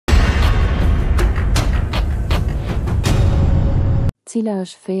Cila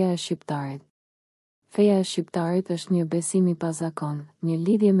është feja e shqiptarit? Feja e shqiptarit është një besim i pazakon, një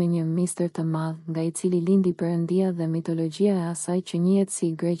lidhje me një mistër të madh, nga i cili lindi Perëndia dhe mitologjia e asaj që njihet si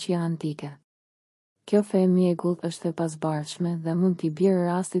Greqia antike. Kjo fe mjegullt është e pasbardhshme dhe mund t'i bjerë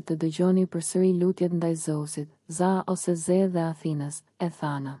rastit të dëgjoni përsëri lutjet ndaj Zeusit, Za ose Ze dhe Athinës, e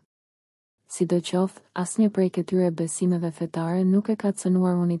thana. Sidoqoftë, asnjë prej këtyre besimeve fetare nuk e ka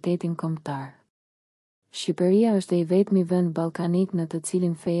cënuar unitetin kombëtar. Shqipëria është i vetmi vend ballkanik në të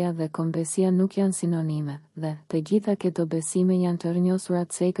cilin feja dhe kombesia nuk janë sinonime, dhe të gjitha këto besime janë të rrënjosura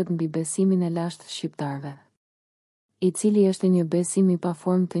cekët mbi besimin e lashtë shqiptarëve, i cili është një besim i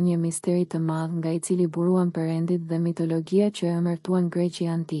paformë të një misteri të madh nga i cili buruan perëndit dhe mitologjia që emërtuan Greqi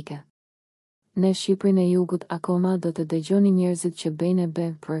antike. Në Shqipërinë e Jugut akoma do të dëgjoni njerëzit që bëjnë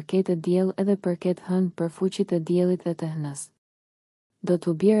be përket e diell edhe përket hën për fuqit e diellit dhe të hënës. Do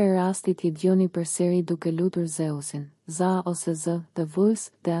t'u bjerë rasti t'i dëgjoni përsëri duke lutur Zeusin, Za ose Z, the voice,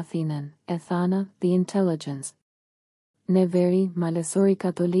 dhe Athinën, e thana, the intelligence. Në veri, malesori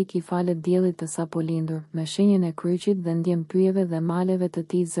katolik i falet diellit të sapo lindur, me shenjën e kryqit dhe ndjen pyjeve dhe maleve të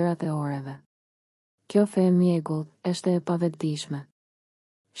tij zërat e oreve. Kjo fe e mjegullt është e pavetdijshme.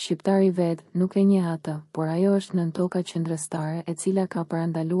 Shqiptari vet nuk e njeh atë, por ajo është nën toka qendrestare e cila ka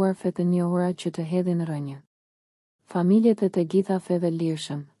parandaluar fe të njohura që të hedhin rrënjë. Familjet e të gjitha feve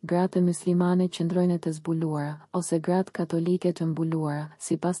lirshëm, gratë muslimane qëndrojnë të zbuluara, ose gratë katolike të mbuluara,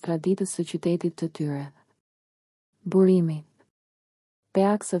 sipas traditës së qytetit të tyre. Burimi.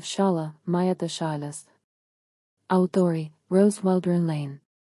 Peaks of Shala, Maja të Shalës. Autori, Rose Waldron Lane.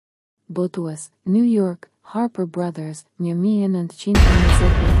 Botues, New York, Harper Brothers,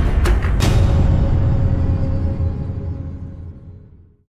 1920.